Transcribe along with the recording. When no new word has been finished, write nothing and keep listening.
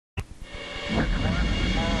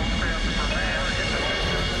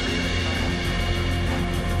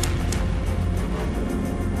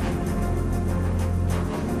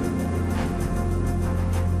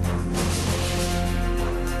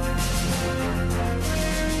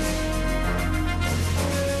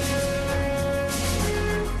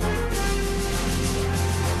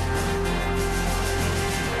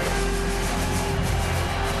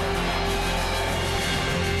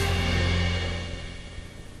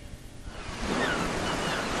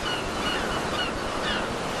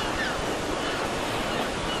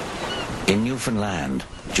In Newfoundland,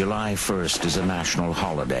 July 1st is a national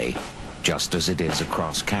holiday, just as it is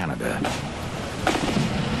across Canada.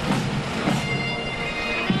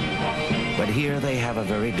 But here they have a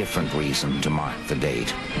very different reason to mark the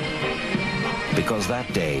date. Because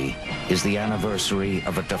that day is the anniversary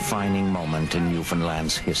of a defining moment in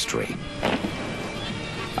Newfoundland's history.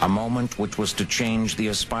 A moment which was to change the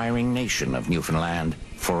aspiring nation of Newfoundland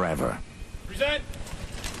forever. Present.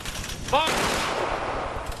 Box.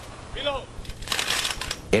 Reload.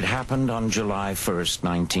 It happened on July 1st,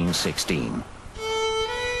 1916.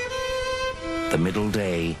 The middle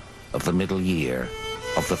day of the middle year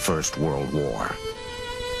of the First World War.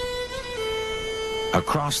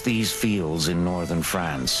 Across these fields in northern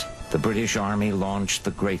France, the British Army launched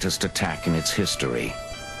the greatest attack in its history.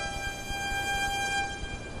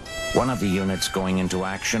 One of the units going into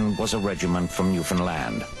action was a regiment from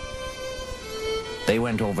Newfoundland. They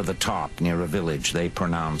went over the top near a village they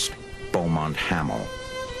pronounced Beaumont Hamel.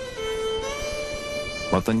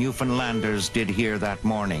 What the Newfoundlanders did here that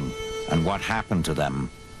morning and what happened to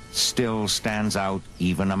them still stands out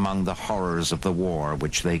even among the horrors of the war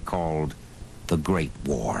which they called the Great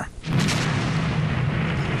War.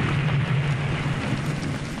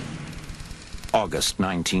 August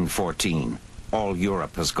 1914. All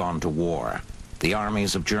Europe has gone to war. The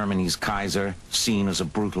armies of Germany's Kaiser, seen as a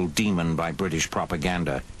brutal demon by British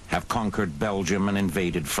propaganda, have conquered Belgium and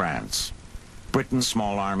invaded France. Britain's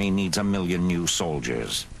small army needs 1 million new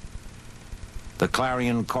soldiers. The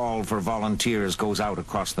clarion call for volunteers goes out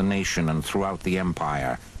across the nation and throughout the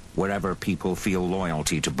empire, wherever people feel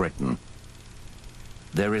loyalty to Britain.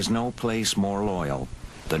 There is no place more loyal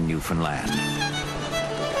than Newfoundland.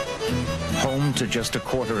 Home to just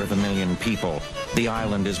 250,000 people, the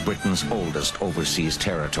island is Britain's oldest overseas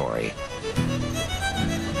territory.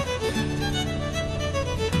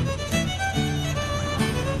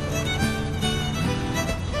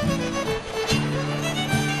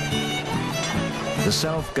 The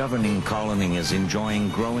self-governing colony is enjoying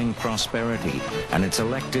growing prosperity, and its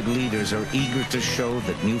elected leaders are eager to show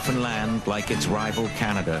that Newfoundland, like its rival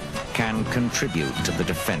Canada, can contribute to the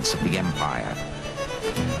defense of the empire.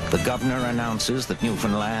 The governor announces that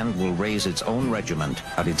Newfoundland will raise its own regiment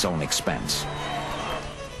at its own expense.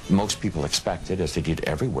 Most people expected, as they did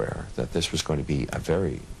everywhere, that this was going to be a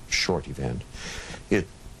very short event.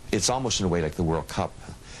 It's almost in a way like the World Cup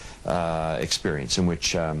experience, in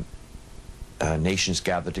which nations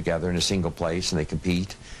gather together in a single place and they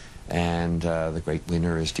compete, and the great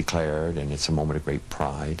winner is declared, and it's a moment of great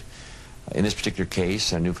pride. In this particular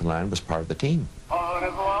case, Newfoundland was part of the team.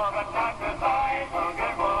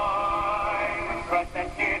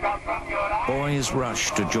 Boys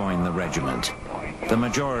rush to join the regiment. The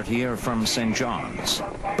majority are from St. John's,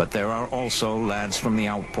 but there are also lads from the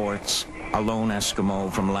outports, a lone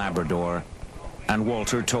Eskimo from Labrador, and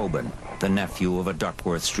Walter Tobin, the nephew of a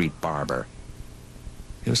Duckworth Street barber.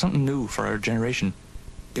 It was something new for our generation.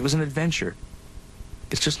 It was an adventure.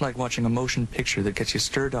 It's just like watching a motion picture that gets you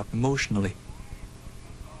stirred up emotionally.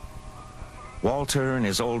 Walter and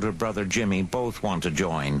his older brother Jimmy both want to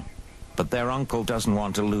join, but their uncle doesn't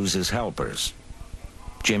want to lose his helpers.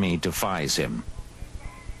 Jimmy defies him.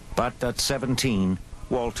 But at 17,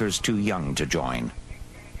 Walter's too young to join.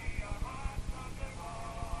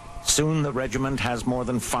 Soon the regiment has more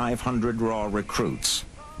than 500 raw recruits,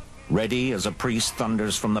 ready as a priest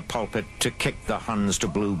thunders from the pulpit to kick the Huns to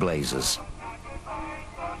blue blazes.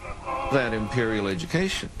 That imperial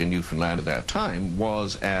education in Newfoundland at that time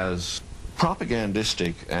was as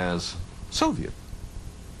propagandistic as Soviet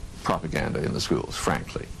propaganda in the schools,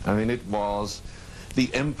 frankly. I mean, it was,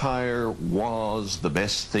 the empire was the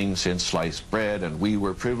best thing since sliced bread, and we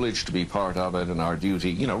were privileged to be part of it, and our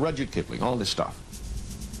duty, you know, Rudyard Kipling, all this stuff.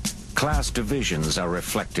 Class divisions are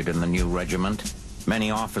reflected in the new regiment.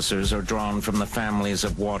 Many officers are drawn from the families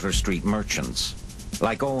of Water Street merchants,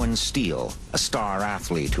 like Owen Steele, a star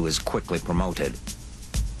athlete who is quickly promoted.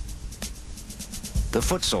 The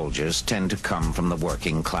foot soldiers tend to come from the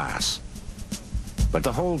working class. But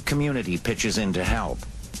the whole community pitches in to help.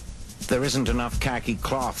 There isn't enough khaki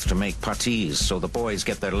cloth to make puttees, so the boys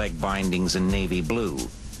get their leg bindings in navy blue,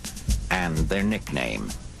 and their nickname,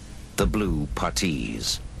 the Blue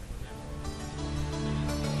Puttees.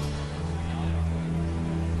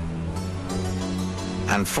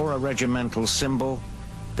 And for a regimental symbol,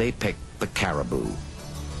 they pick the caribou.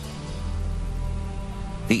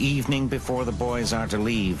 The evening before the boys are to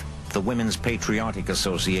leave, the Women's Patriotic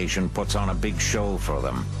Association puts on a big show for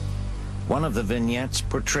them. One of the vignettes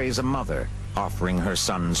portrays a mother offering her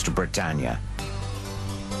sons to Britannia.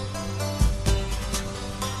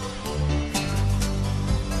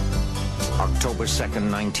 October 2nd,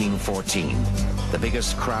 1914. The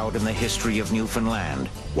biggest crowd in the history of Newfoundland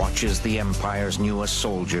watches the Empire's newest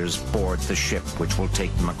soldiers board the ship which will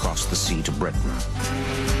take them across the sea to Britain.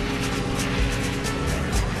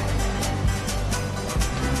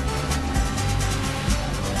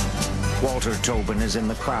 Walter Tobin is in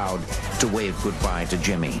the crowd to wave goodbye to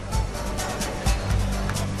Jimmy.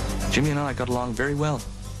 Jimmy and I got along very well.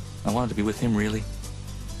 I wanted to be with him, really.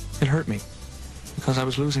 It hurt me, because I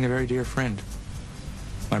was losing a very dear friend,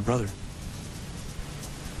 my brother.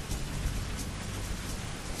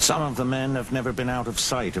 Some of the men have never been out of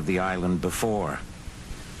sight of the island before,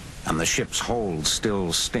 and the ship's holds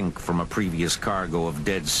still stink from a previous cargo of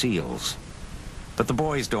dead seals. But the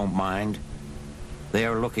boys don't mind. They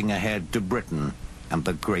are looking ahead to Britain and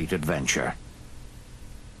the great adventure.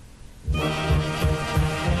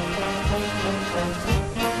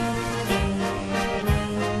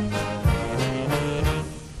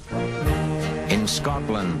 In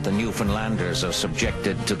Scotland, the Newfoundlanders are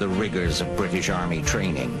subjected to the rigors of British Army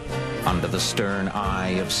training under the stern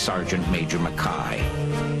eye of Sergeant Major Mackay.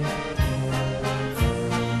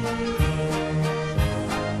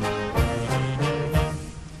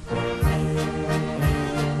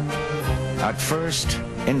 At first,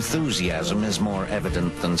 enthusiasm is more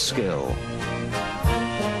evident than skill,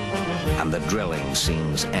 and the drilling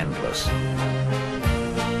seems endless.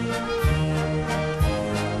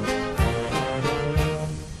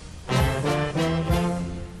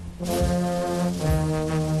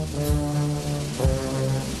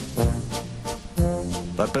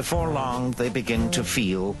 But before long, they begin to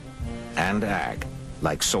feel and act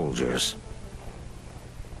like soldiers.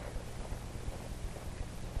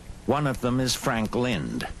 One of them is Frank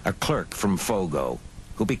Lind, a clerk from Fogo,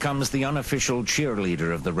 who becomes the unofficial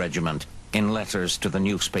cheerleader of the regiment in letters to the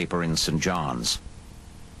newspaper in St. John's.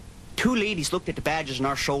 Two ladies looked at the badges on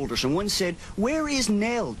our shoulders, and one said, "Where is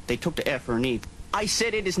nailed?" They took the F or an E. I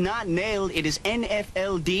said, "It is not nailed, it is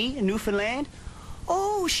NFLD in Newfoundland."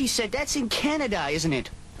 "Oh," she said, "that's in Canada, isn't it?"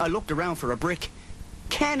 I looked around for a brick.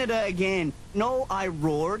 "Canada again." "No," I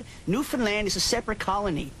roared. "Newfoundland is a separate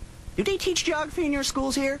colony. Do they teach geography in your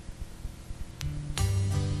schools here?"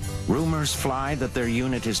 Rumors fly that their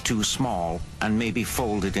unit is too small and may be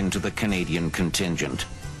folded into the Canadian contingent.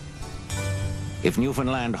 If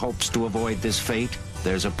Newfoundland hopes to avoid this fate,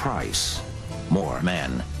 there's a price: more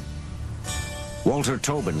men. Walter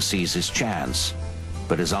Tobin sees his chance,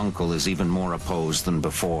 but his uncle is even more opposed than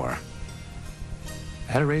before.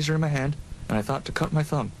 I had a razor in my hand, and I thought to cut my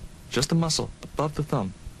thumb, just a muscle above the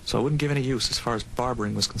thumb, so it wouldn't give any use as far as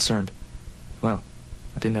barbering was concerned. Well,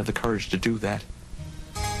 I didn't have the courage to do that.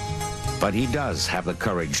 But he does have the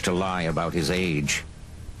courage to lie about his age.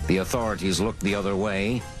 The authorities look the other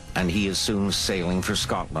way, and he is soon sailing for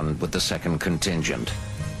Scotland with the second contingent.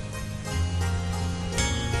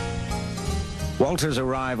 Walter's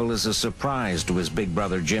arrival is a surprise to his big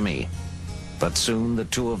brother Jimmy, but soon the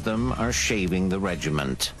two of them are shaving the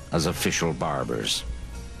regiment as official barbers.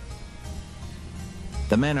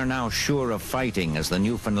 The men are now sure of fighting as the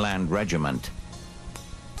Newfoundland Regiment.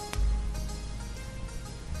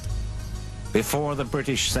 Before the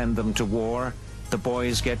British send them to war, the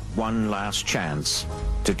boys get one last chance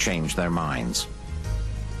to change their minds.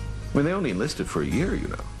 I mean, they only enlisted for a year, you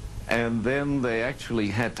know. And then they actually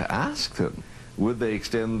had to ask them, would they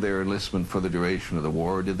extend their enlistment for the duration of the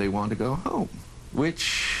war, or did they want to go home?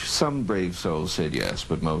 Which some brave souls said yes,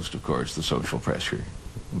 but most, of course, the social pressure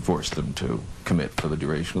forced them to commit for the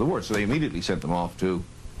duration of the war. So they immediately sent them off to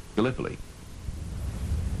Gallipoli.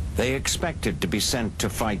 They expected to be sent to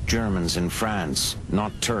fight Germans in France,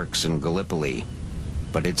 not Turks in Gallipoli,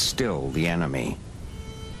 but it's still the enemy.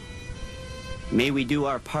 May we do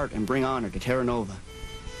our part and bring honor to Terra Nova.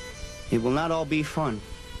 It will not all be fun,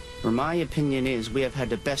 for my opinion is we have had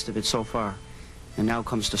the best of it so far, and now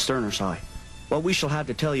comes the sterner side. Well, we shall have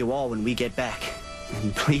to tell you all when we get back,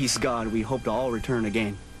 and please God, we hope to all return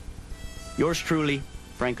again. Yours truly,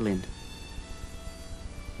 Frank Lind.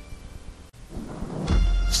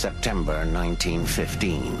 September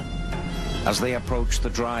 1915. As they approach the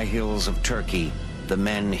dry hills of Turkey, the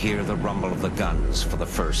men hear the rumble of the guns for the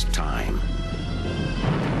first time.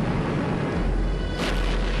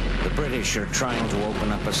 The British are trying to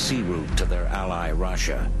open up a sea route to their ally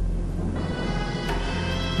Russia.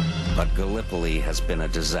 But Gallipoli has been a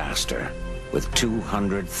disaster, with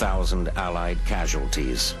 200,000 Allied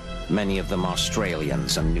casualties, many of them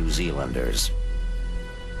Australians and New Zealanders.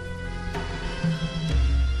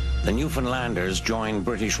 The Newfoundlanders joined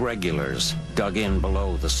British regulars, dug in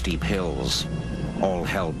below the steep hills, all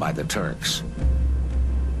held by the Turks.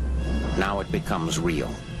 Now it becomes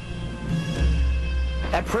real.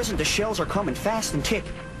 At present, the shells are coming fast and thick.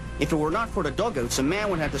 If it were not for the dugouts, a man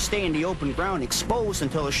would have to stay in the open ground exposed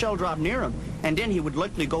until a shell dropped near him, and then he would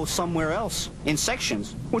likely go somewhere else, in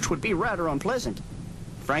sections, which would be rather unpleasant.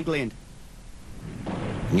 Frank Lind.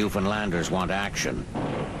 Newfoundlanders want action.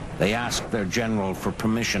 They ask their general for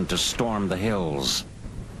permission to storm the hills,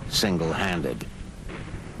 single-handed.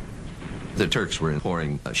 The Turks were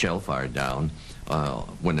pouring shell fire down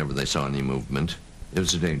whenever they saw any movement. It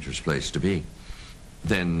was a dangerous place to be.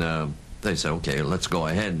 Then they said, okay, let's go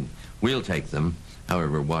ahead. We'll take them.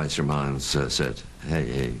 However, wiser minds said,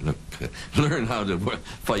 hey, look, learn how to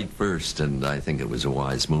fight first, and I think it was a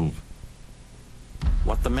wise move.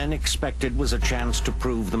 What the men expected was a chance to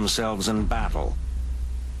prove themselves in battle.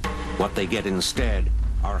 What they get instead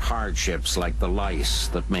are hardships like the lice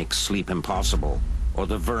that make sleep impossible, or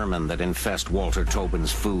the vermin that infest Walter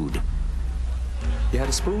Tobin's food. You had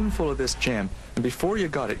a spoonful of this jam, and before you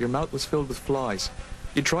got it, your mouth was filled with flies.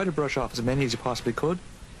 You'd try to brush off as many as you possibly could,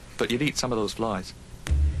 but you'd eat some of those flies.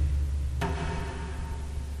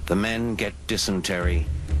 The men get dysentery,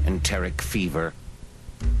 enteric fever,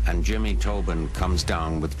 and Jimmy Tobin comes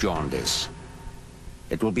down with jaundice.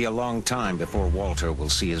 It will be a long time before Walter will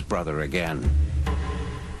see his brother again.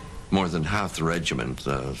 More than half the regiment,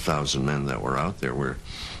 the 1,000 men that were out there, were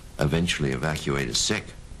eventually evacuated sick.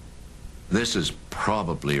 This is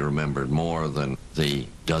probably remembered more than the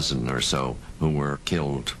dozen or so who were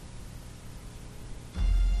killed.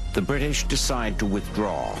 The British decide to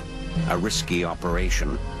withdraw, a risky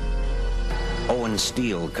operation. Owen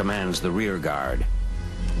Steele commands the rear guard.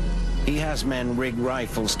 He has men rig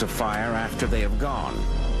rifles to fire after they have gone,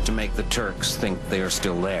 to make the Turks think they are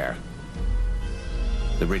still there.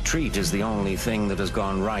 The retreat is the only thing that has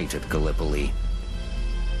gone right at Gallipoli.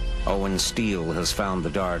 Owen Steele has found the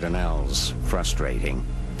Dardanelles frustrating.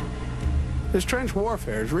 This trench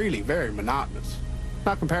warfare is really very monotonous.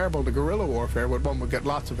 Not comparable to guerrilla warfare where one would get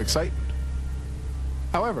lots of excitement.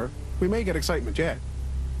 However, we may get excitement yet.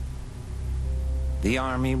 The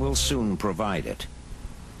army will soon provide it.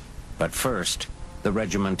 But first, the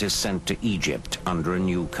regiment is sent to Egypt under a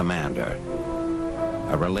new commander.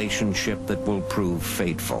 A relationship that will prove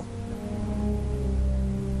fateful.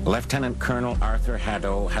 Lieutenant Colonel Arthur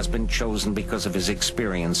Haddo has been chosen because of his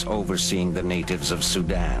experience overseeing the natives of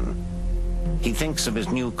Sudan. He thinks of his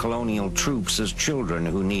new colonial troops as children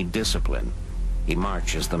who need discipline. He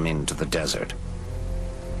marches them into the desert.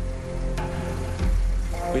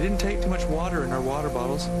 We didn't take too much water in our water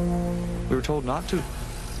bottles. We were told not to.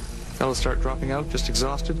 Fellas start dropping out, just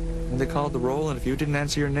exhausted, and they called the roll, and if you didn't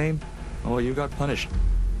answer your name, oh, you got punished.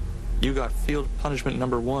 You got field punishment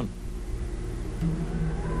number 1.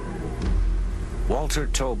 Walter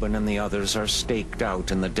Tobin and the others are staked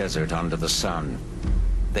out in the desert under the sun.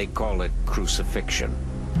 They call it crucifixion.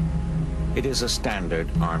 It is a standard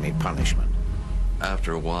army punishment.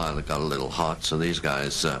 After a while, it got a little hot, so these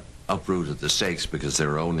guys uprooted the stakes because they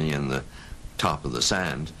were only in the top of the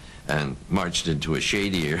sand, and marched into a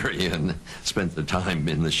shady area and spent the time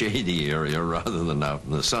in the shady area rather than out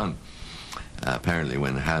in the sun. Apparently,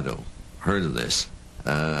 when Haddo heard of this,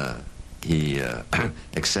 he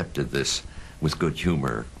accepted this with good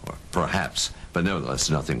humor, or perhaps, but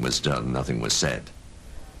nevertheless, nothing was done, nothing was said.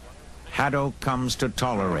 Haddo comes to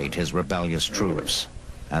tolerate his rebellious troops,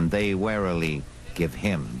 and they warily give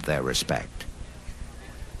him their respect.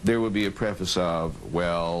 There would be a preface of,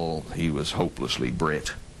 well, he was hopelessly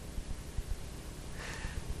Brit.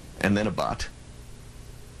 And then a but.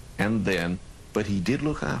 And then, but he did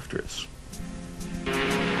look after us.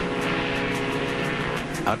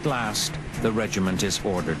 At last, the regiment is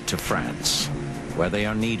ordered to France, where they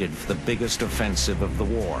are needed for the biggest offensive of the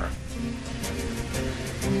war.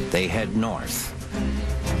 They head north,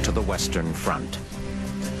 to the Western Front.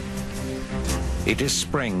 It is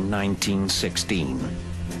spring 1916.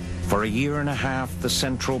 For a year and a half, the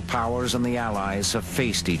Central Powers and the Allies have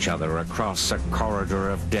faced each other across a corridor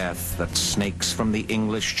of death that snakes from the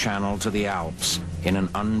English Channel to the Alps in an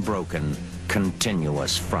unbroken,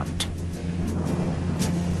 continuous front.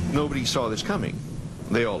 Nobody saw this coming.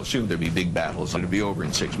 They all assumed there'd be big battles and it'd be over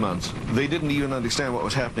in 6 months. They didn't even understand what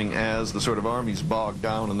was happening as the sort of armies bogged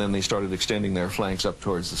down and then they started extending their flanks up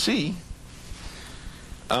towards the sea.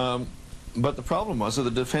 But the problem was that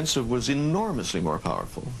the defensive was enormously more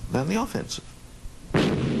powerful than the offensive.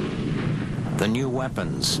 The new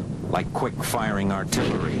weapons, like quick-firing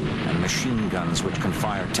artillery and machine guns which can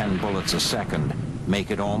fire 10 bullets a second, make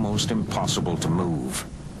it almost impossible to move,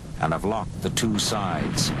 and have locked the two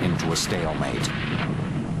sides into a stalemate.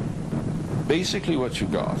 Basically what you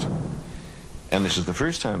got, and this is the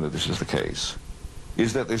first time that this is the case,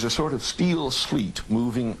 is that there's a sort of steel sleet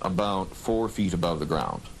moving about 4 feet above the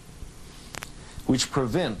ground, which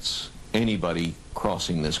prevents anybody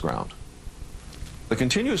crossing this ground. The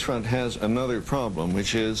continuous front has another problem,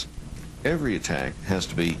 which is every attack has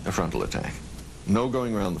to be a frontal attack. No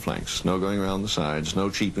going around the flanks, no going around the sides, no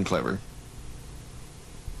cheap and clever.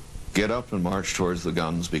 Get up and march towards the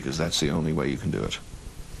guns because that's the only way you can do it.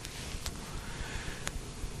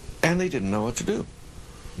 And they didn't know what to do.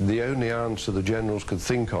 The only answer the generals could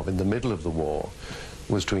think of in the middle of the war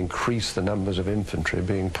was to increase the numbers of infantry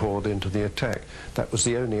being poured into the attack. That was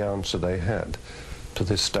the only answer they had to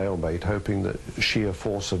this stalemate, hoping that sheer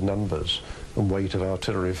force of numbers and weight of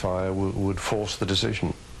artillery fire would force the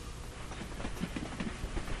decision.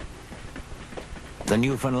 The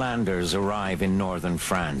Newfoundlanders arrive in northern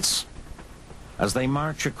France. As they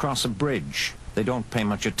march across a bridge, they don't pay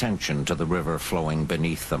much attention to the river flowing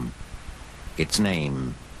beneath them. Its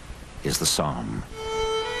name is the Somme.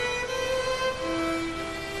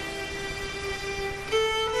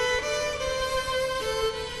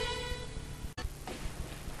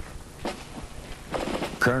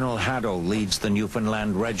 Colonel Haddo leads the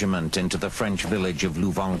Newfoundland regiment into the French village of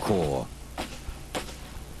Louvancourt.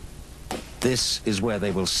 This is where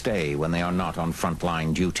they will stay when they are not on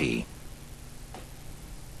frontline duty.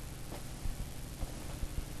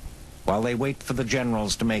 While they wait for the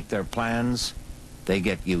generals to make their plans, they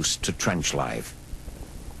get used to trench life.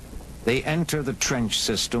 They enter the trench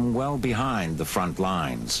system well behind the front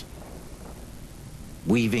lines.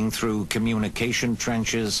 Weaving through communication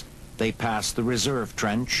trenches, they pass the reserve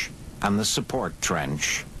trench and the support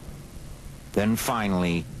trench. Then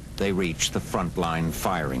finally, they reach the frontline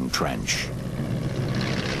firing trench.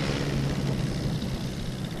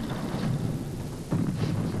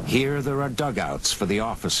 Here there are dugouts for the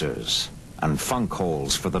officers and funk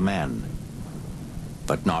holes for the men,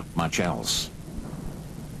 but not much else.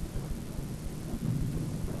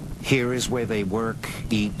 Here is where they work,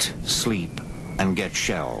 eat, sleep, and get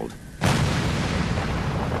shelled.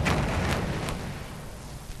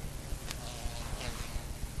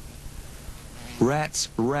 Rats,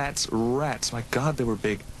 rats, rats. My God, they were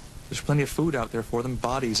big. There's plenty of food out there for them,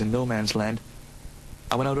 bodies in no man's land.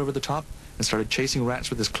 I went out over the top and started chasing rats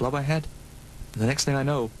with this club I had. And the next thing I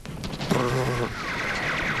know...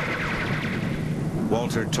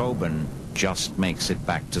 Walter Tobin just makes it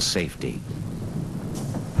back to safety.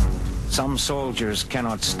 Some soldiers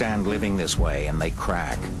cannot stand living this way and they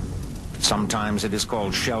crack. Sometimes it is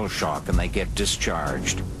called shell shock and they get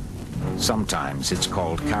discharged. Sometimes it's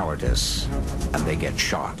called cowardice, and they get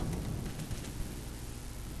shot.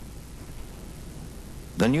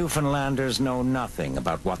 The Newfoundlanders know nothing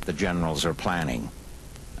about what the generals are planning.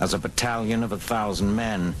 As a battalion of 1,000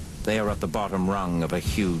 men, they are at the bottom rung of a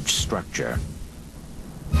huge structure.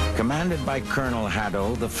 Commanded by Colonel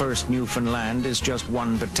Haddo, the 1st Newfoundland is just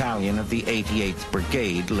one battalion of the 88th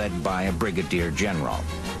Brigade led by a brigadier general,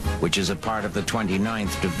 which is a part of the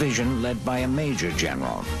 29th Division led by a major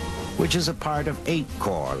general, which is a part of 8th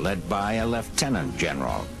Corps led by a lieutenant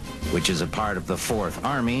general, which is a part of the 4th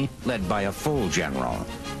Army led by a full general,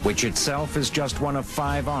 which itself is just one of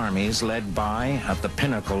 5 armies led by, at the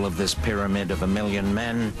pinnacle of this pyramid of 1,000,000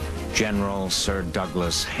 men, General Sir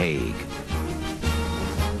Douglas Haig.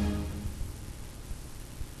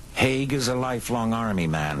 Haig is a lifelong army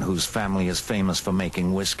man whose family is famous for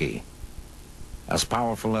making whiskey. As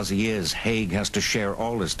powerful as he is, Haig has to share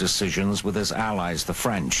all his decisions with his allies, the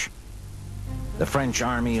French. The French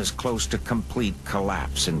army is close to complete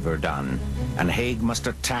collapse in Verdun, and Haig must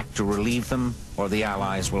attack to relieve them, or the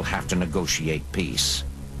Allies will have to negotiate peace.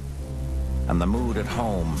 And the mood at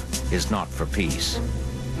home is not for peace.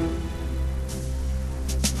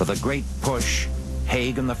 For the great push,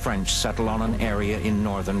 Haig and the French settle on an area in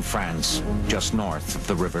northern France, just north of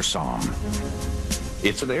the River Somme.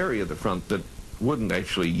 It's an area of the front that wouldn't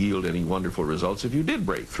actually yield any wonderful results if you did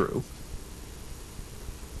break through.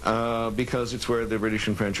 Because it's where the British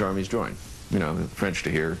and French armies join. You know, the French to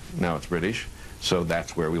here, now it's British, so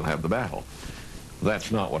that's where we'll have the battle.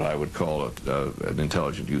 That's not what I would call an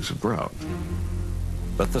intelligent use of ground.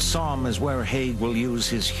 But the Somme is where Haig will use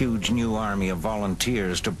his huge new army of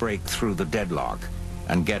volunteers to break through the deadlock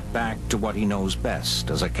and get back to what he knows best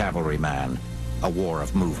as a cavalryman, a war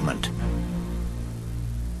of movement.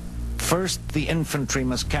 First, the infantry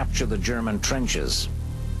must capture the German trenches.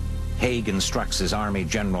 Haig instructs his army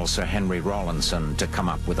general, Sir Henry Rawlinson, to come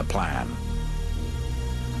up with a plan.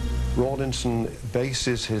 Rawlinson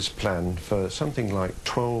bases his plan for something like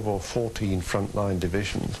 12 or 14 frontline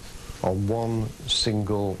divisions on one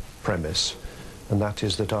single premise, and that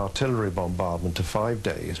is that artillery bombardment of 5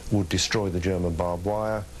 days would destroy the German barbed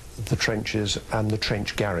wire, the trenches and the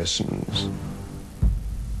trench garrisons.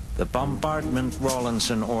 The bombardment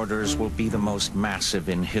Rawlinson orders will be the most massive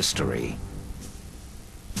in history.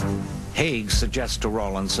 Haig suggests to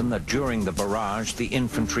Rawlinson that during the barrage, the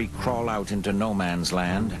infantry crawl out into no man's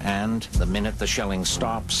land and, the minute the shelling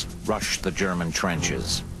stops, rush the German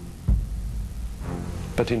trenches.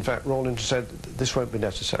 But in fact, Rawlinson said, this won't be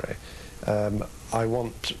necessary. I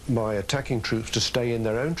want my attacking troops to stay in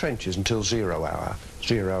their own trenches until 0 hour.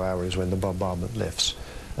 0 hour is when the bombardment lifts.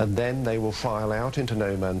 And then they will file out into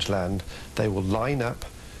no man's land. They will line up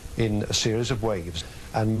in a series of waves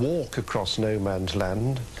and walk across no man's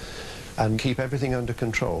land and keep everything under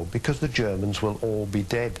control, because the Germans will all be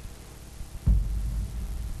dead.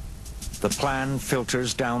 The plan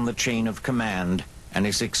filters down the chain of command and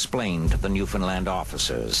is explained to the Newfoundland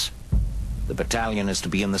officers. The battalion is to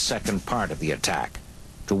be in the second part of the attack,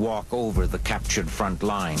 to walk over the captured front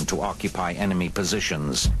line to occupy enemy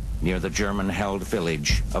positions near the German-held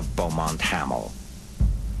village of Beaumont-Hamel.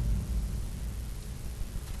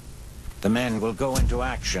 The men will go into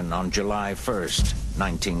action on July 1st,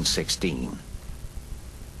 1916.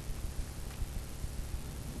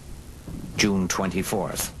 June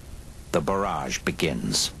 24th, the barrage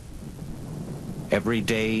begins. Every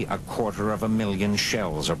day, 250,000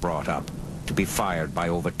 shells are brought up to be fired by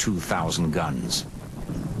over 2,000 guns.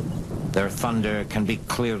 Their thunder can be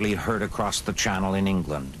clearly heard across the Channel in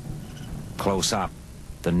England. Close up,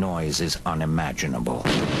 the noise is unimaginable.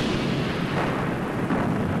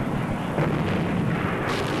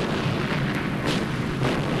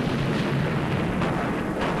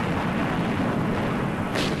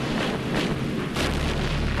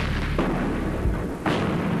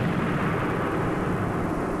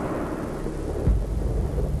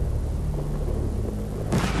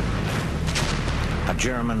 A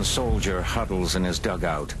German soldier huddles in his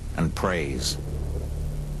dugout and prays.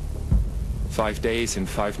 5 days and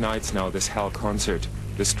 5 nights now this hell concert.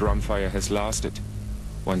 This drum fire has lasted.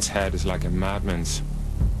 One's head is like a madman's.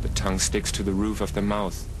 The tongue sticks to the roof of the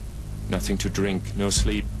mouth. Nothing to drink, no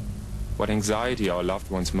sleep. What anxiety our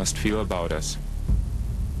loved ones must feel about us.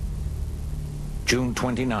 June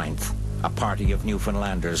 29th, a party of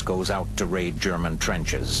Newfoundlanders goes out to raid German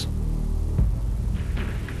trenches.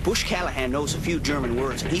 Bush Callahan knows a few German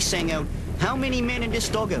words, and he sang out, "How many men in this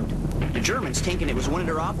dugout?" The Germans, thinking it was one of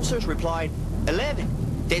their officers, replied, 11.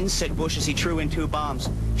 Then said Bush as he threw in 2 bombs,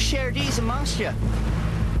 "Share these amongst you."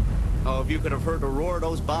 Oh, if you could have heard the roar of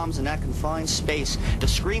those bombs in that confined space, the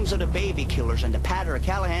screams of the baby killers, and the patter of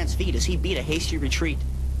Callahan's feet as he beat a hasty retreat.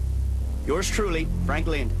 Yours truly, Frank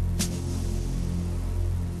Lind.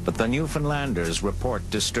 But the Newfoundlanders report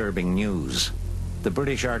disturbing news. The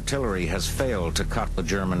British artillery has failed to cut the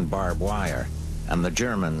German barbed wire, and the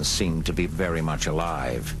Germans seem to be very much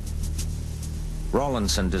alive.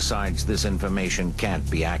 Rawlinson decides this information can't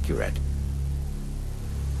be accurate.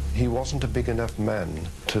 He wasn't a big enough man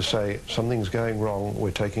to say, something's going wrong,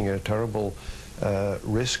 we're taking a terrible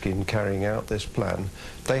risk in carrying out this plan.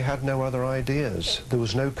 They had no other ideas. There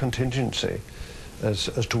was no contingency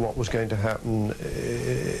as to what was going to happen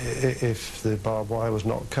if the barbed wire was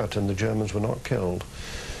not cut and the Germans were not killed.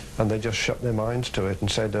 And they just shut their minds to it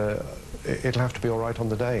and said, it'll have to be all right on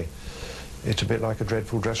the day. It's a bit like a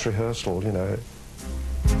dreadful dress rehearsal, you know.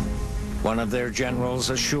 One of their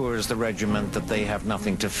generals assures the regiment that they have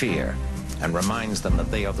nothing to fear and reminds them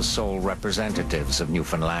that they are the sole representatives of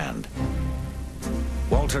Newfoundland.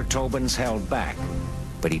 Walter Tobin's held back,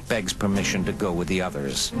 but he begs permission to go with the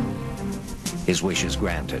others. His wish is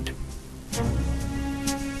granted.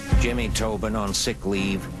 Jimmy Tobin, on sick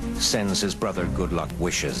leave, sends his brother good luck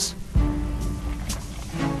wishes.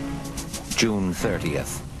 June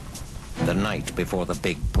 30th, the night before the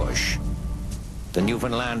big push. The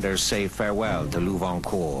Newfoundlanders say farewell to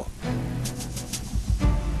Louvancourt.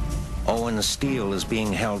 Owen Steele is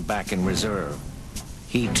being held back in reserve.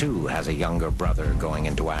 He too has a younger brother going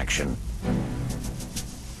into action.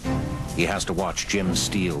 He has to watch Jim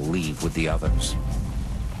Steele leave with the others.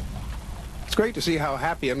 It's great to see how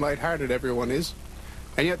happy and lighthearted everyone is,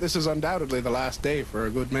 and yet this is undoubtedly the last day for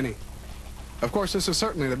a good many. Of course, this is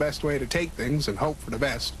certainly the best way to take things and hope for the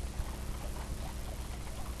best.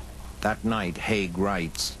 That night, Haig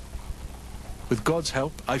writes, "With God's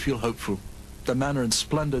help, I feel hopeful. The men are in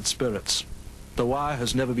splendid spirits. The wire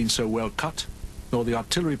has never been so well cut, nor the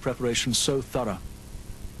artillery preparations so thorough."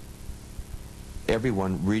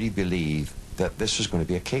 Everyone really believed that this was going to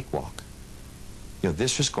be a cakewalk. You know,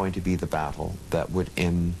 this was going to be the battle that would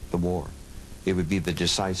end the war. It would be the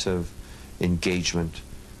decisive engagement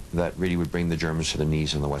that really would bring the Germans to their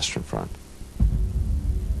knees on the Western Front.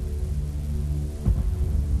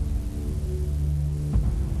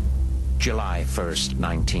 July 1st,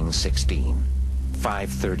 1916,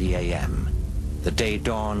 5:30 a.m. The day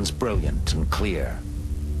dawns brilliant and clear.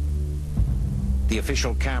 The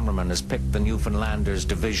official cameraman has picked the Newfoundlanders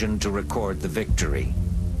division to record the victory.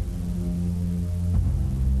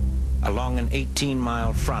 Along an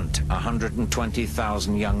 18-mile front,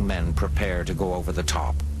 120,000 young men prepare to go over the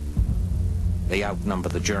top. They outnumber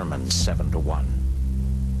the Germans 7-1.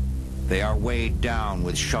 They are weighed down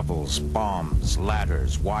with shovels, bombs,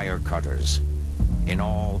 ladders, wire cutters. In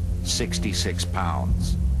all, 66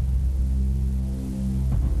 pounds.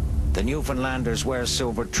 The Newfoundlanders wear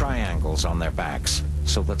silver triangles on their backs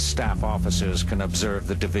so that staff officers can observe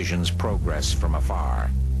the division's progress from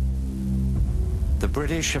afar. The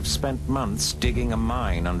British have spent months digging a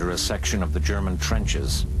mine under a section of the German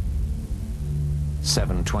trenches.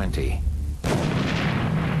 7:20.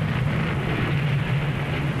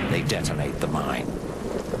 They detonate the mine.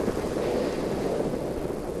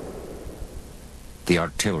 The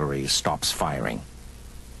artillery stops firing.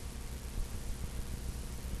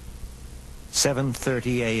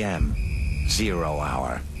 7:30 a.m., 0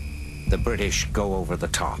 hour. The British go over the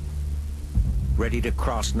top, ready to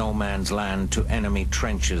cross no man's land to enemy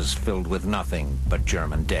trenches filled with nothing but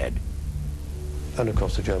German dead. And of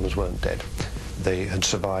course the Germans weren't dead. They had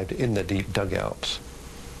survived in the deep dugouts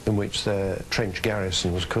in which their trench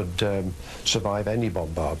garrisons could survive any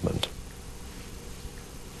bombardment.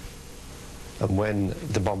 And when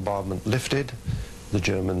the bombardment lifted, the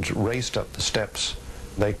Germans raced up the steps.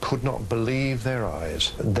 They could not believe their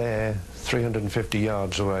eyes. There, 350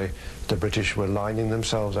 yards away, the British were lining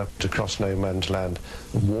themselves up to cross no man's land,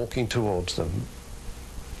 walking towards them.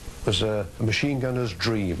 It was a machine gunner's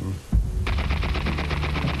dream.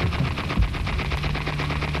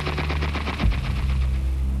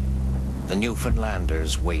 The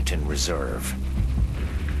Newfoundlanders wait in reserve.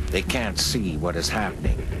 They can't see what is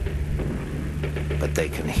happening, but they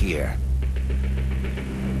can hear.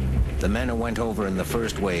 The men who went over in the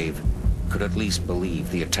first wave could at least believe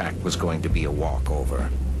the attack was going to be a walkover.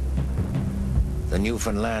 The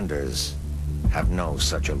Newfoundlanders have no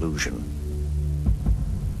such illusion.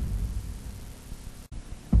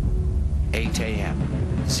 8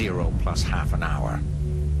 a.m., 0 plus half an hour.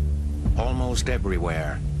 Almost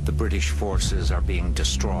everywhere, the British forces are being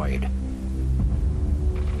destroyed.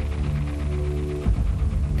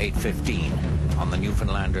 8:15, on the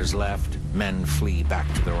Newfoundlanders' left, men flee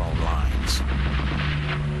back to their own lines.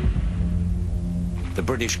 The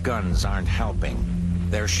British guns aren't helping.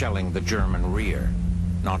 They're shelling the German rear,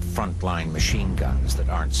 not frontline machine guns that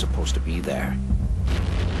aren't supposed to be there.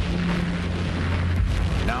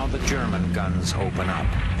 Now the German guns open up,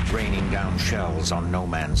 raining down shells on no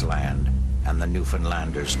man's land and the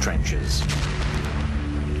Newfoundlanders' trenches.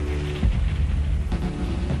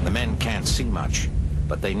 The men can't see much,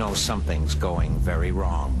 but they know something's going very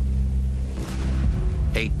wrong.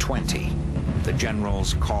 8:20, the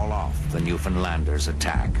generals call off the Newfoundlanders'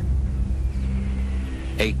 attack.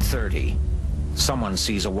 8:30, someone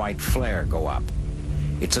sees a white flare go up.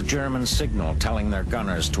 It's a German signal telling their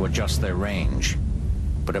gunners to adjust their range.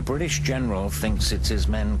 But a British general thinks it's his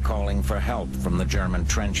men calling for help from the German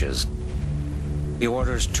trenches. He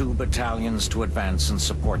orders 2 battalions to advance and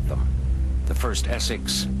support them, the 1st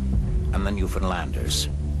Essex and the Newfoundlanders.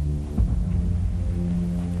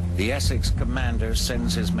 The Essex commander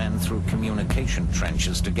sends his men through communication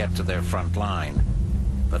trenches to get to their front line,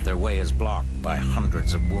 but their way is blocked by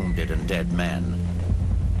hundreds of wounded and dead men.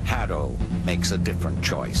 Haddo makes a different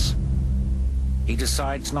choice. He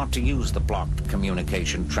decides not to use the blocked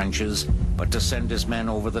communication trenches, but to send his men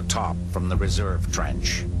over the top from the reserve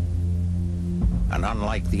trench. And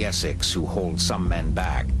unlike the Essex, who hold some men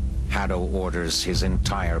back, Haddo orders his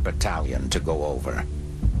entire battalion to go over.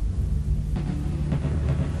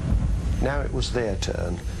 Now it was their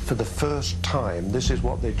turn. For the first time, this is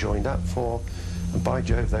what they joined up for, and by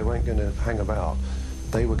Jove, they weren't going to hang about.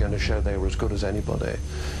 They were going to show they were as good as anybody.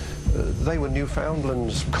 They were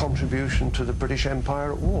Newfoundland's contribution to the British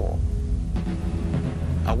Empire at war.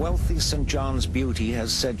 A wealthy St. John's beauty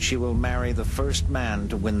has said she will marry the first man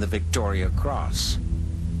to win the Victoria Cross.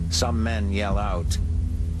 Some men yell out,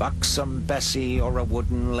 "Buxom Bessie or a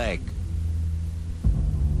wooden leg."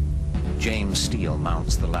 James Steele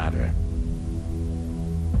mounts the ladder.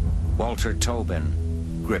 Walter Tobin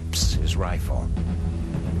grips his rifle.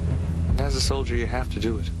 As a soldier, you have to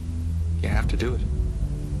do it. You have to do it.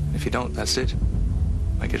 If you don't, that's it.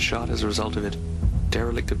 I get shot as a result of it.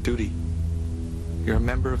 Derelict of duty. You're a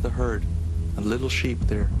member of the herd, a little sheep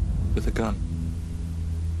there with a gun.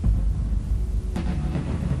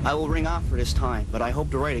 I will ring off for this time, but I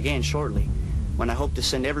hope to write again shortly, when I hope to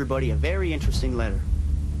send everybody a very interesting letter.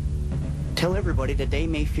 Tell everybody that they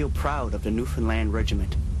may feel proud of the Newfoundland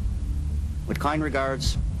Regiment. With kind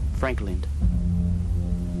regards, Frank Lind.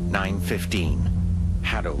 9:15.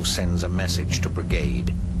 Haddo sends a message to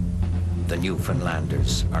brigade. The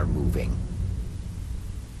Newfoundlanders are moving.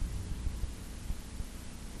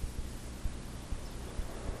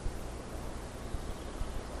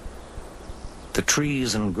 The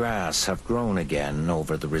trees and grass have grown again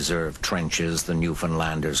over the reserve trenches the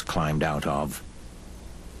Newfoundlanders climbed out of.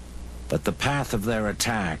 But the path of their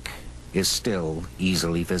attack is still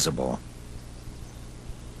easily visible.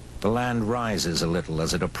 The land rises a little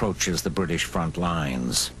as it approaches the British front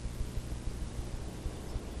lines.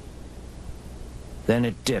 Then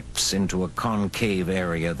it dips into a concave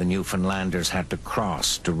area the Newfoundlanders had to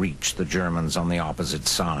cross to reach the Germans on the opposite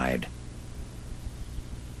side.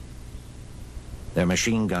 Their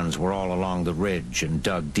machine guns were all along the ridge and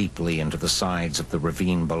dug deeply into the sides of the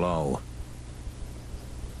ravine below.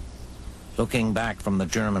 Looking back from the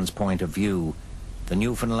Germans' point of view, the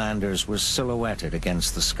Newfoundlanders were silhouetted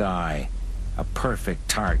against the sky, a perfect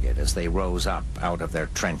target as they rose up out of their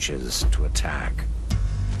trenches to attack.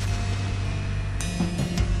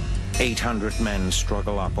 800 men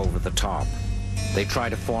struggle up over the top. They try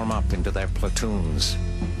to form up into their platoons.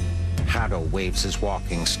 Haddo waves his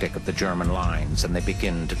walking stick at the German lines and they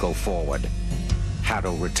begin to go forward.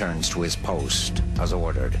 Haddo returns to his post as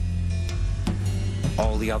ordered.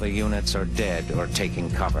 All the other units are dead or taking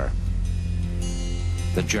cover.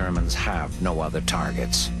 The Germans have no other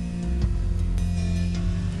targets.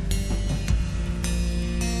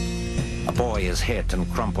 A boy is hit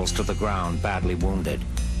and crumples to the ground, badly wounded.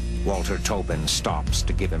 Walter Tobin stops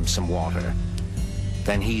to give him some water.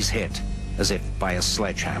 Then he's hit, as if by a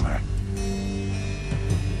sledgehammer.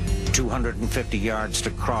 250 yards to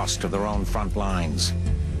cross to their own front lines,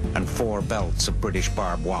 and 4 belts of British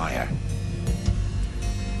barbed wire.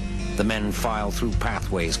 The men file through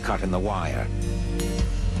pathways cut in the wire.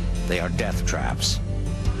 They are death traps.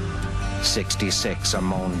 66 are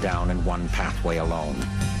mown down in one pathway alone.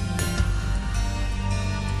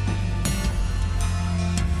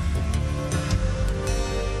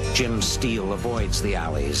 Jim Steele avoids the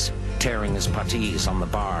alleys, tearing his puttees on the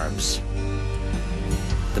barbs.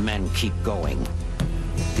 The men keep going.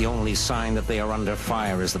 The only sign that they are under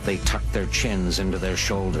fire is that they tuck their chins into their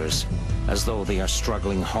shoulders, as though they are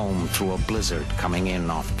struggling home through a blizzard coming in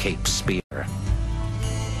off Cape Spear.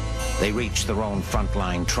 They reach their own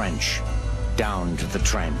frontline trench, down to the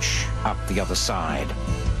trench, up the other side.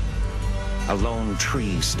 A lone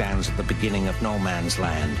tree stands at the beginning of no man's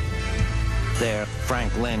land. There,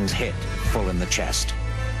 Frank Lind's hit full in the chest.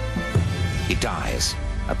 He dies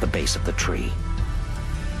at the base of the tree.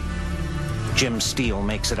 Jim Steele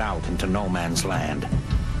makes it out into no man's land.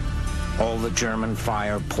 All the German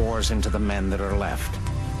fire pours into the men that are left.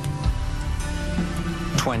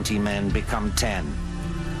 20 men become 10.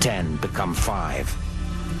 10 become 5.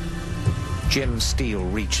 Jim Steele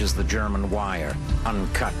reaches the German wire,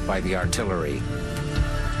 uncut by the artillery.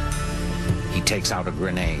 He takes out a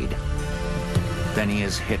grenade. Then he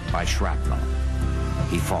is hit by shrapnel.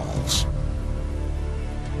 He falls.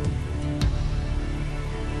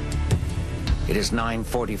 It is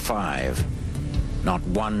 9:45. Not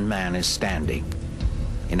one man is standing.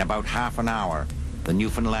 In about half an hour, the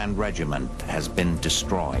Newfoundland Regiment has been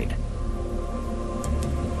destroyed.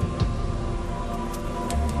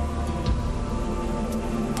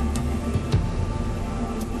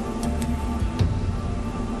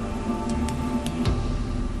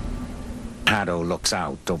 Haddo looks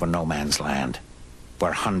out over no man's land,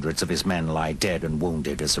 where hundreds of his men lie dead and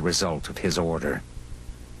wounded as a result of his order.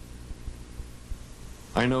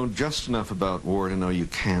 I know just enough about war to know you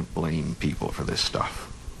can't blame people for this stuff.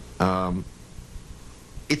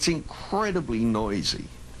 It's incredibly noisy.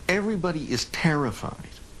 Everybody is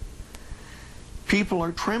terrified. People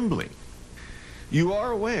are trembling. You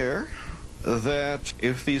are aware that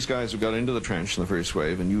if these guys have got into the trench in the first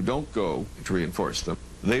wave and you don't go to reinforce them,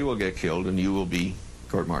 they will get killed and you will be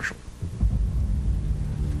court-martialed.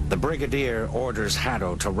 The brigadier orders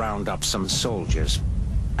Haddo to round up some soldiers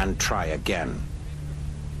and try again.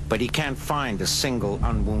 But he can't find a single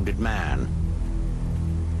unwounded man.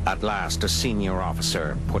 At last, a senior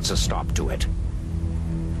officer puts a stop to it.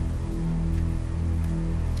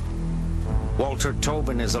 Walter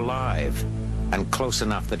Tobin is alive and close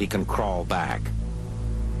enough that he can crawl back.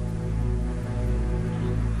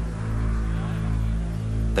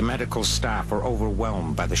 The medical staff are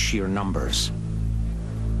overwhelmed by the sheer numbers.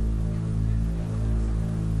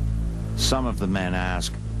 Some of the men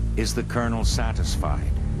ask, "Is the colonel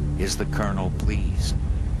satisfied? Is the colonel pleased?"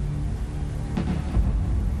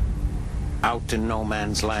 Out in no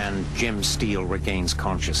man's land, Jim Steele regains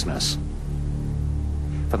consciousness.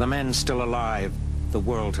 For the men still alive, the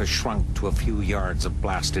world has shrunk to a few yards of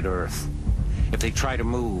blasted earth. If they try to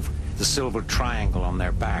move, the silver triangle on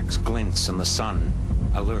their backs glints in the sun,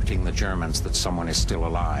 alerting the Germans that someone is still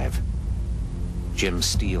alive. Jim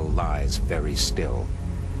Steele lies very still.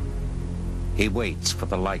 He waits for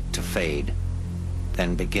the light to fade,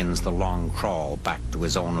 then begins the long crawl back to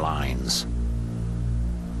his own lines.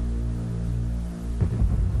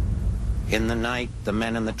 In the night, the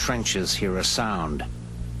men in the trenches hear a sound.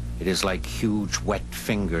 It is like huge, wet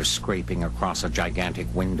fingers scraping across a gigantic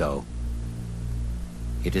window.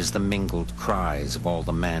 It is the mingled cries of all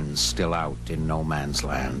the men still out in no man's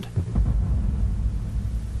land.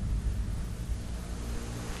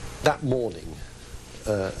 That morning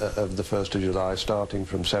of the 1st of July, starting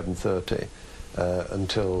from 7:30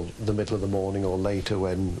 until the middle of the morning or later,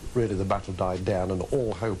 when really the battle died down and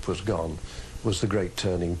all hope was gone, was the great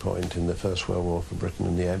turning point in the First World War for Britain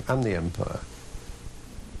and the Empire.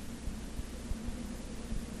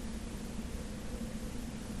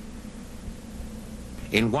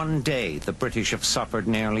 In one day, the British have suffered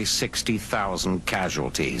nearly 60,000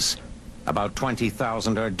 casualties. About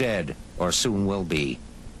 20,000 are dead, or soon will be.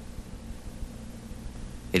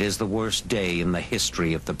 It is the worst day in the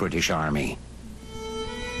history of the British Army.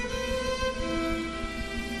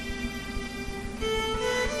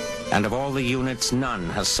 And of all the units, none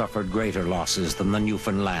has suffered greater losses than the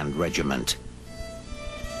Newfoundland Regiment.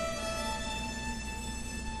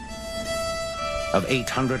 Of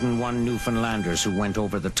 801 Newfoundlanders who went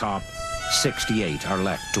over the top, 68 are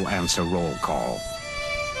left to answer roll call.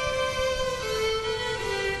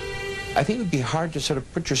 I think it would be hard to sort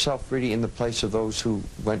of put yourself really in the place of those who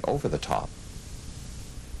went over the top,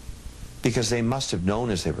 because they must have known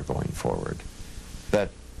as they were going forward that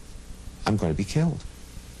I'm going to be killed.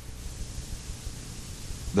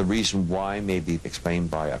 The reason why may be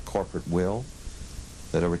explained by a corporate will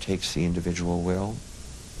that overtakes the individual will.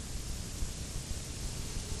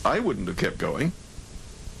 I wouldn't have kept going,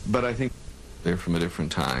 but I think they're from a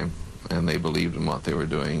different time, and they believed in what they were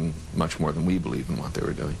doing much more than we believed in what they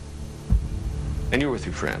were doing. And you're with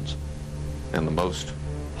your friends, and the most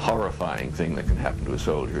horrifying thing that can happen to a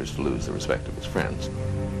soldier is to lose the respect of his friends.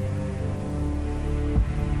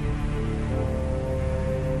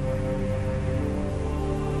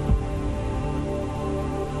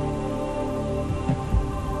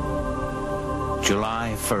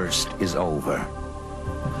 July 1st is over.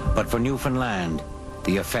 But for Newfoundland,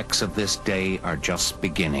 the effects of this day are just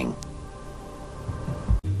beginning.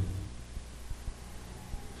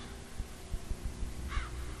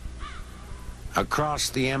 Across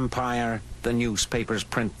the empire, the newspapers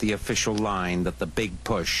print the official line that the big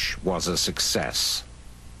push was a success.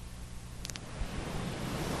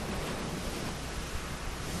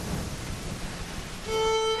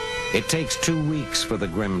 It takes 2 weeks for the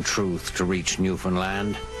grim truth to reach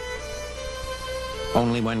Newfoundland.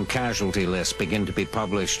 Only when casualty lists begin to be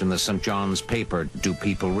published in the St. John's paper do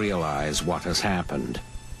people realize what has happened.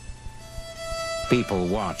 People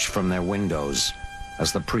watch from their windows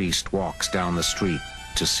as the priest walks down the street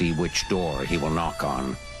to see which door he will knock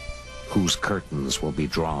on, whose curtains will be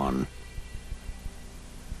drawn.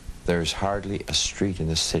 There's hardly a street in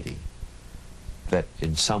the city that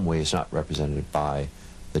in some way is not represented by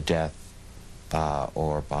the death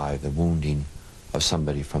or by the wounding of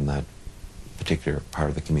somebody from that particular part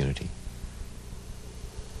of the community.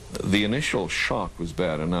 The initial shock was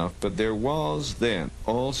bad enough, but there was then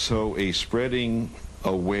also a spreading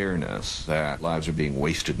awareness that lives are being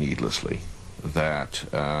wasted needlessly, that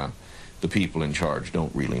the people in charge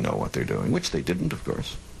don't really know what they're doing, which they didn't, of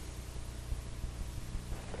course.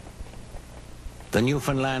 The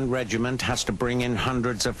Newfoundland Regiment has to bring in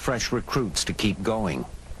hundreds of fresh recruits to keep going,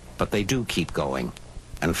 but they do keep going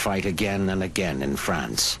and fight again and again in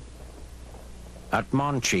France. At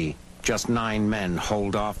Monchy, just 9 men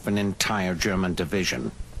hold off an entire German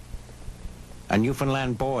division. A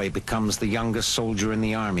Newfoundland boy becomes the youngest soldier in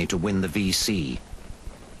the army to win the VC,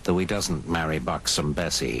 though he doesn't marry buxom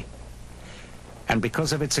Bessie. And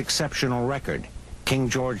because of its exceptional record, King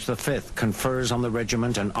George V confers on the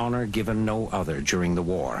regiment an honor given no other during the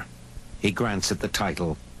war. He grants it the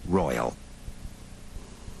title Royal.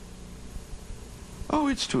 Oh,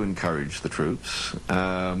 it's to encourage the troops.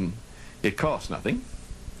 It costs nothing.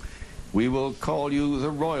 We will call you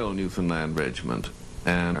the Royal Newfoundland Regiment,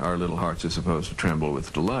 and our little hearts are supposed to tremble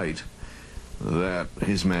with delight that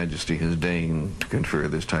His Majesty has deigned to confer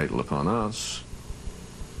this title upon us.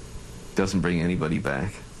 Doesn't bring anybody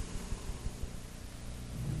back.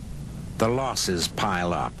 The losses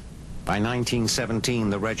pile up. By 1917,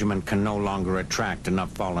 the regiment can no longer attract enough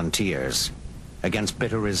volunteers. Against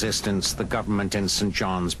bitter resistance, the government in St.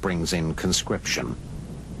 John's brings in conscription.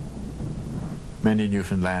 Many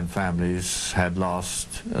Newfoundland families had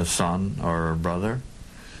lost a son or a brother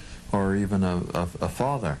or even a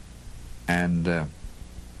father. And an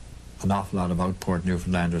awful lot of outport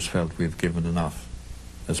Newfoundlanders felt we've given enough,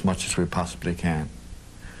 as much as we possibly can.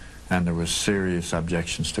 And there was serious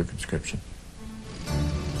objections to conscription.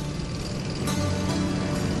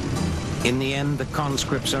 In the end, the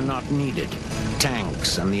conscripts are not needed.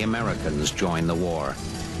 Tanks and the Americans join the war.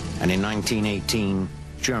 And in 1918,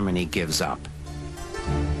 Germany gives up.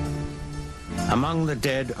 Among the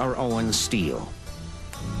dead are Owen Steele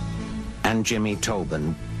and Jimmy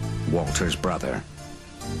Tobin, Walter's brother.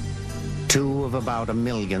 Two of about 1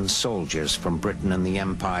 million soldiers from Britain and the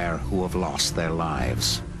Empire who have lost their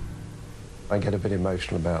lives. I get a bit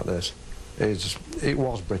emotional about this. It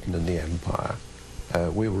was Britain and the Empire.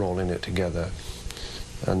 We were all in it together,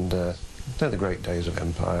 and they're the great days of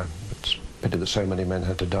empire. It's a pity that so many men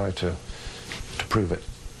had to die to prove it.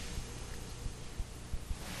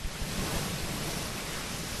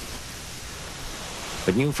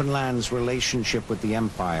 But Newfoundland's relationship with the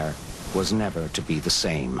Empire was never to be the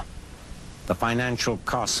same. The financial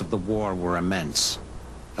costs of the war were immense.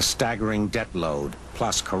 A staggering debt load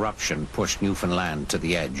plus corruption pushed Newfoundland to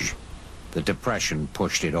the edge. The Depression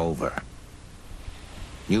pushed it over.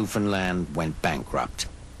 Newfoundland went bankrupt.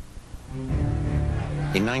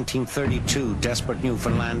 In 1932, desperate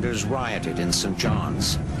Newfoundlanders rioted in St.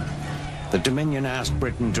 John's. The Dominion asked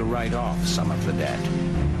Britain to write off some of the debt.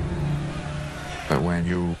 But when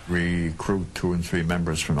you recruit 2 and 3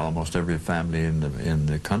 members from almost every family in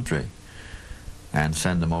the country and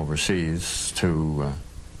send them overseas to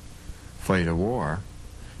fight a war,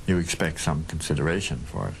 you expect some consideration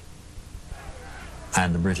for it.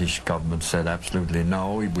 And the British government said absolutely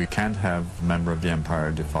no, we can't have a member of the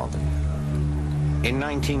Empire defaulting. In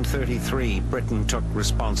 1933, Britain took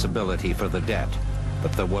responsibility for the debt,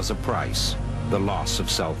 but there was a price, the loss of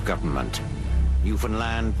self-government.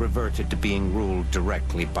 Newfoundland reverted to being ruled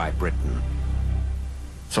directly by Britain.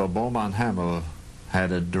 So Beaumont Hamel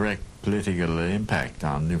had a direct political impact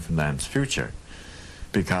on Newfoundland's future,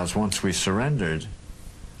 because once we surrendered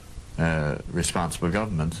responsible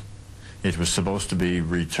government, it was supposed to be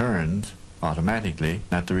returned automatically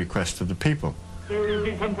at the request of the people. But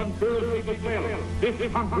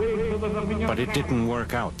it didn't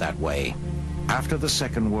work out that way. After the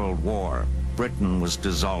Second World War, Britain was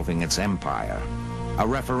dissolving its empire. A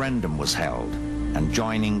referendum was held, and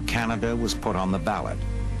joining Canada was put on the ballot,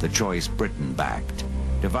 the choice Britain backed.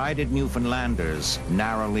 Divided Newfoundlanders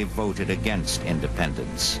narrowly voted against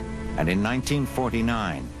independence. And in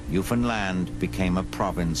 1949, Newfoundland became a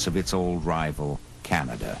province of its old rival,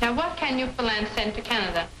 Canada. Now, what can Newfoundland send to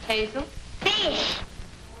Canada? Hazel? Fish!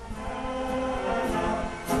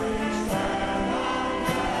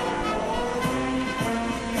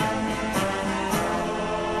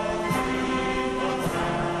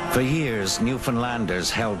 For years,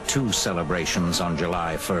 Newfoundlanders held 2 celebrations on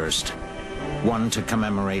July 1st. One to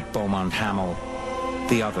commemorate Beaumont Hamel,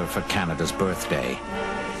 the other for Canada's birthday.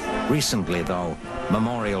 Recently, though,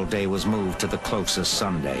 Memorial Day was moved to the closest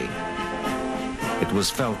Sunday. It was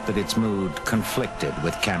felt that its mood conflicted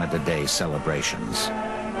with Canada Day celebrations.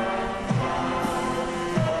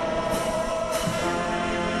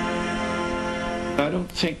 I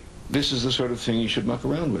don't think this is the sort of thing you should muck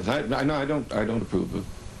around with. I don't approve of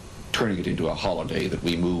turning it into a holiday that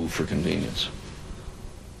we move for convenience.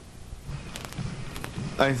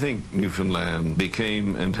 I think Newfoundland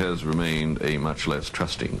became and has remained a much less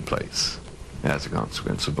trusting place as a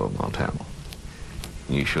consequence of Beaumont Hamel.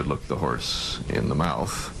 You should look the horse in the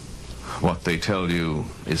mouth. What they tell you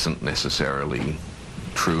isn't necessarily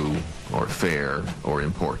true or fair or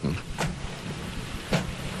important.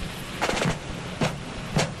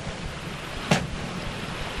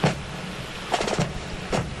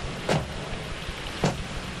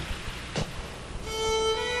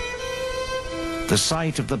 The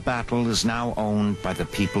site of the battle is now owned by the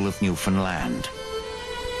people of Newfoundland.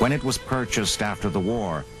 When it was purchased after the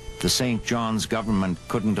war, the St. John's government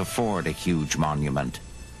couldn't afford a huge monument,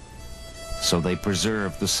 so they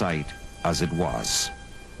preserved the site as it was.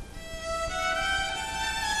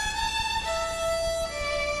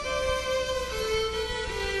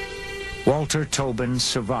 Walter Tobin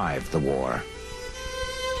survived the war.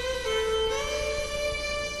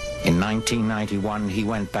 In 1991, he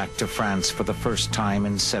went back to France for the first time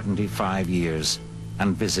in 75 years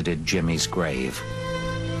and visited Jimmy's grave.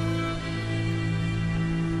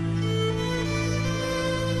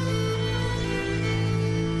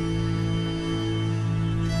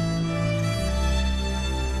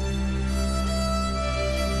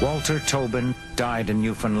 Walter Tobin died in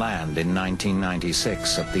Newfoundland in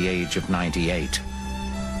 1996 at the age of 98.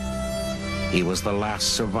 He was the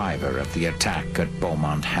last survivor of the attack at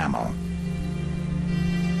Beaumont Hamel.